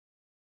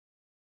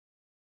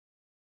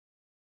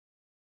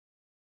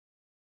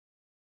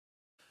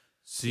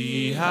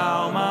See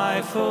how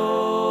my foes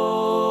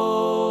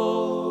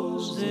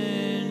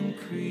increase.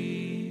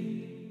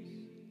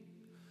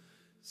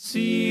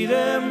 See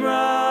them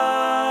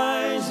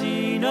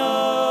rising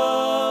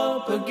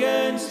up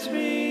against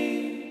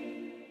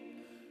me.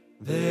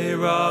 They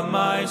rob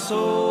my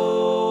soul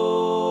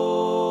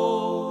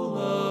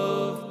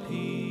of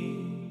peace.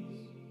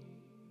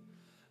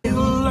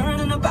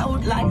 Learning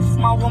about life,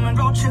 my woman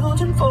brought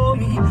children for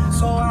me,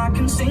 so I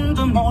can sing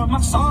them all my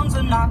songs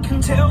and I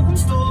can tell them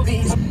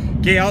stories.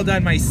 Okay, all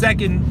done. My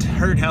second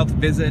herd health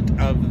visit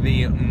of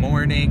the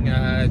morning.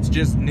 It's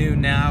just noon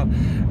now.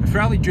 I've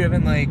probably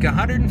driven like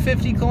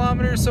 150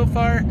 kilometers so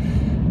far.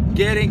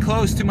 Getting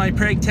close to my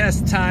Preg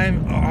test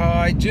time. Oh,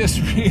 I just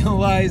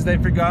realized I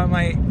forgot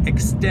my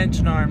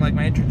extension arm, like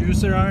my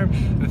introducer arm.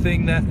 The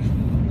thing that,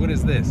 what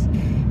is this?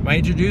 My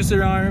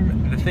introducer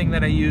arm, the thing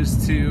that I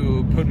use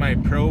to put my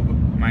probe,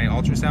 my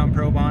ultrasound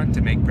probe on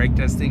to make Preg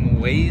testing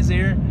way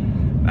easier.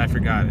 I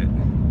forgot it.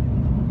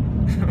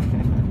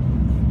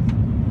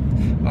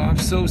 Oh, I'm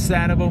so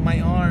sad about my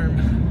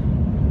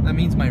arm. That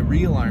means my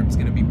real arm's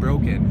gonna be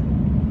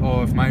broken.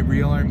 Oh, if my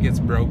real arm gets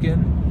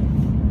broken,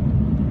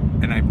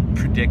 and I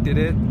predicted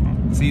it,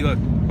 see, look,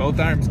 both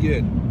arms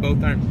good,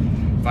 both arms.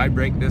 If I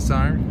break this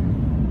arm,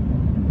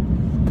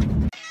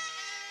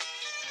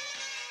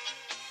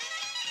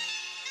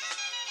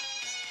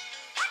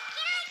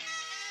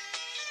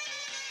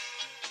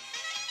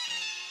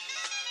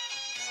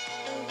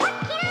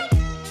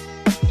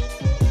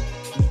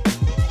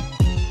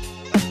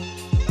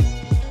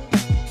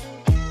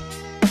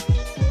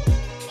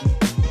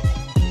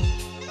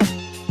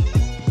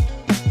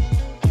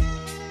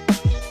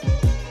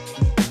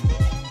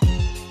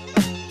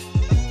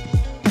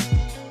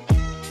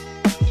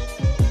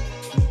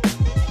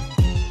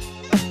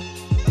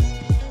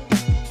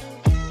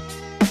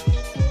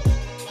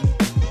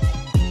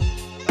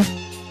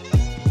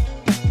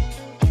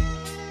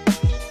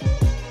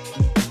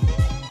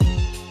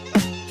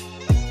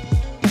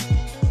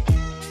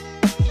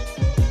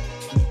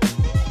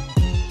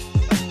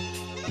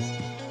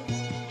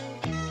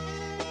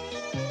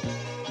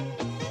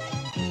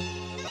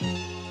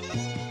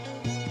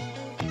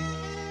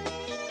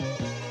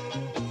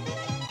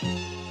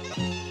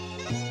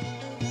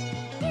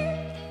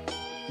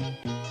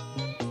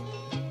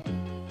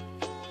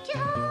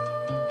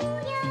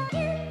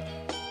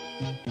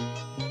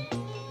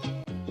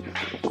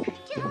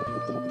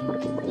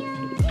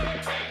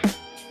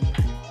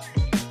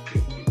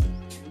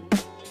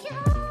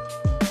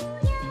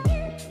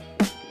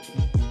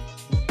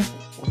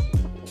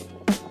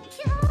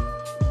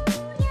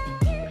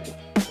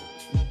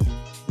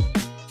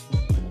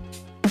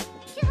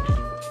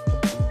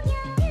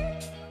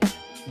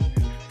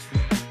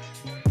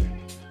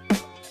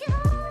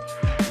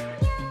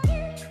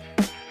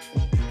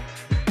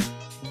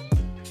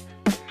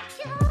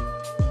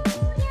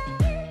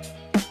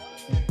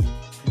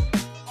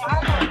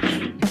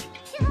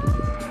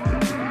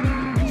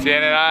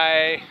 Jan and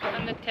I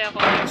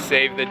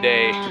saved the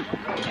day.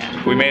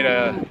 We made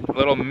a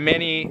little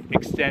mini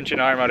extension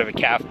arm out of a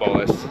calf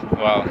bolus.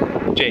 Well,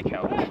 Jake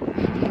helped.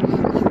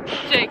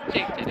 Jake did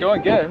it. It's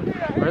going good.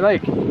 We're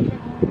like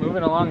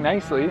moving along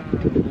nicely.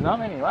 There's not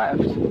many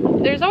left.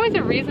 There's always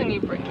a reason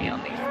you bring me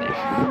on these things.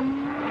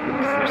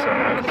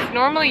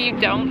 Normally you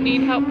don't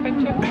need help,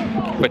 Richard.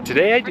 But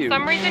today I do. For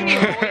some reason you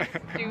always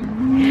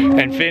do.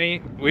 And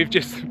Finny, we've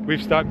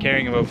stopped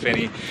caring about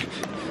Finny.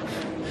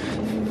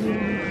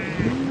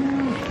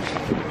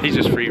 He's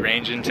just free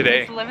ranging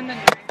today. Living the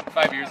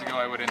 5 years ago,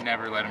 I would have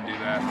never let him do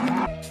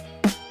that.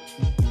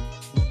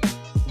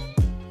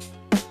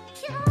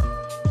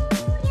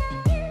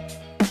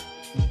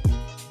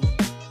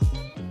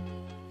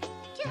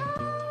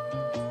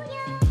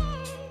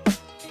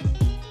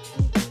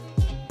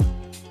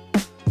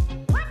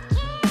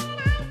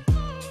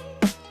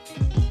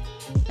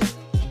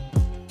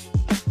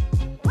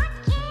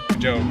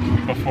 Joke,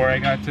 before I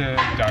got to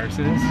Darce's,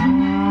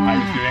 I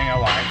was doing a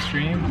live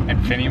stream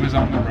and Finny was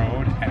on the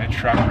road and a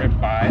truck ripped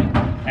by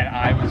and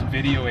I was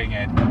videoing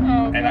it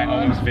and I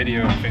almost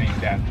videoed Finny's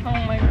death. Oh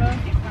my god.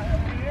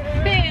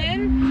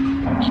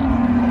 Finn!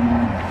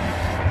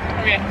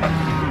 Okay.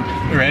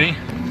 You ready?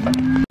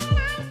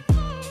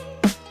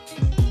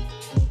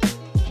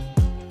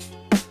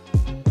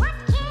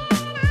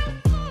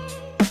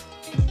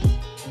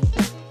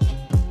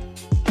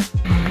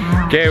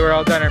 Okay, we're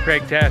all done our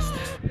Preg test.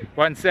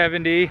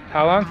 170,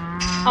 how long?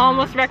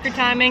 Almost record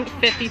timing,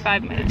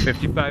 55 minutes.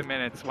 55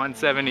 minutes,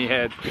 170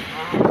 head.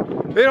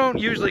 They don't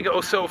usually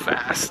go so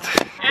fast.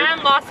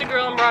 And lost a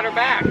girl and brought her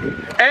back.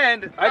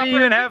 And I didn't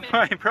even have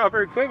my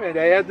proper equipment.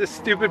 I had this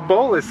stupid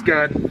bolus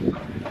gun.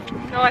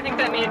 No, I think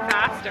that made it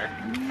faster.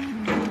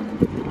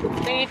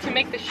 They need to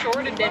make the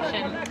short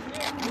edition.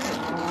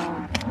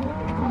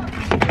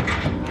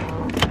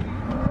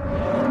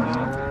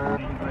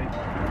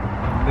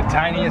 The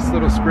tiniest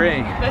little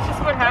spray. That's just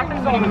what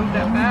happens when you move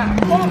that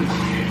fast.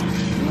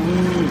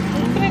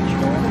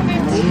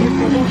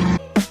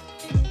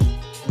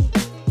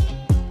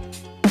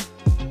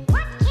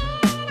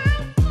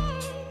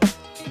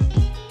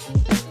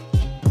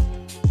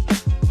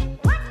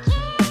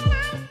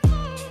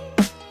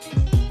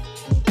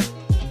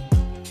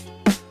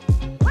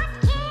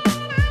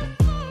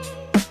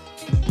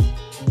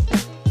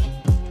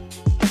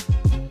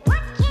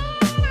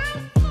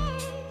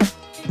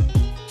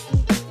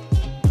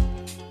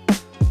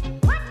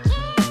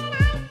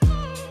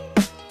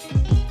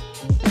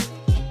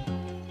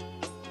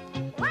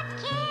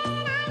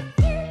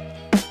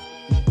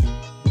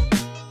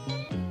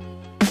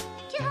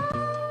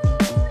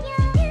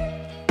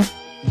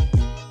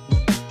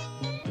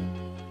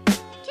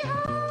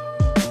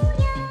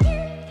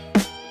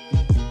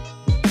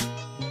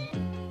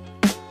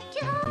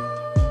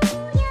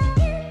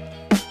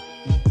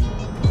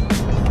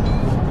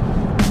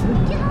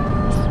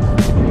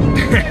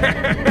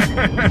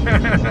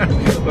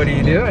 What are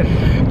you doing?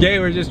 Okay,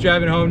 we're just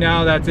driving home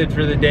now. That's it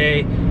for the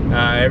day.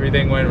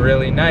 Everything went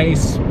really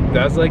nice.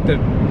 That's like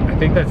I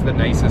think that's the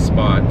nicest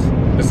spot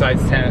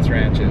besides Tennis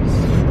Ranches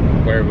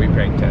where we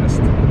Preg test.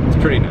 It's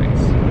pretty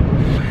nice.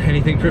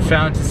 Anything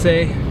profound to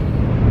say?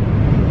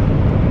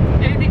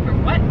 Anything for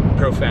what?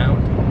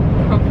 Profound.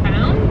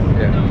 Profound?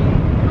 Yeah. No.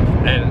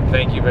 And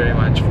thank you very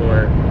much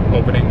for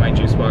opening my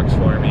juice box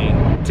for me.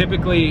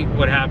 Typically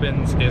what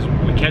happens is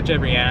we catch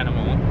every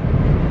animal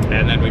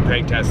and then we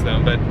Preg test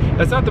them, but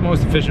that's not the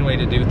most efficient way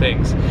to do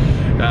things.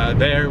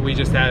 There we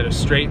just had a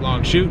straight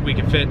long chute. We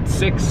could fit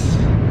six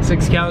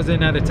cows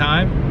in at a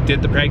time,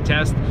 did the Preg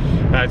test.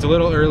 It's a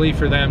little early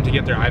for them to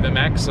get their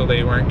IVMX, so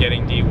they weren't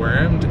getting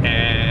dewormed,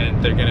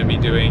 and they're gonna be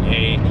doing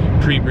a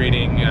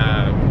pre-breeding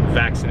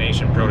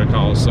vaccination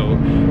protocol, so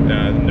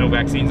no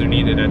vaccines are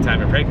needed at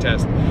time of Preg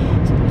test.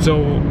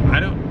 So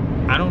I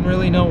don't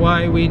really know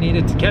why we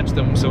needed to catch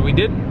them, so we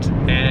didn't,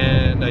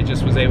 and I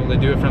just was able to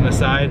do it from the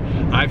side.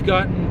 I've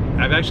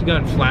actually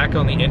gotten flack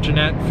on the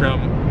internet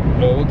from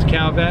old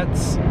cow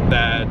vets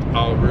that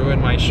I'll ruin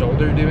my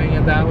shoulder doing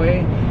it that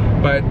way,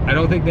 but I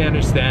don't think they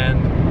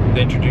understand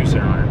the introducer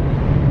arm.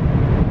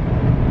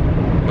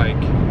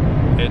 Like,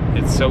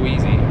 it's so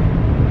easy.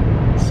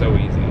 It's so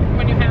easy.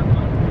 When you have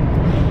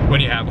one.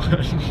 When you have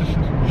one.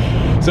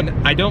 So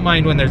I don't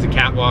mind when there's a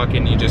catwalk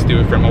and you just do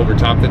it from over the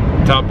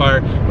top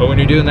bar, but when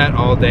you're doing that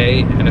all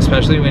day, and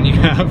especially when you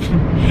have,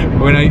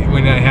 when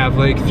I have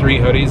like 3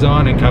 hoodies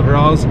on and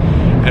coveralls,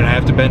 and I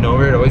have to bend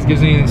over, it always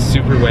gives me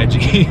super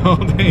wedgie all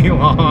day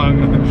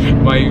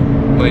long.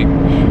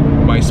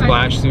 My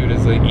splash suit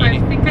is like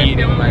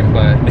eating my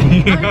butt.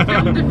 I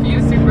filmed a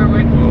few super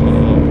wedgies.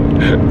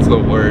 Oh, it's the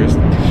worst.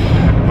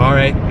 All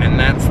right, and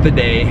that's the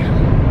day.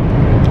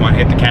 Want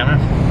to hit the camera?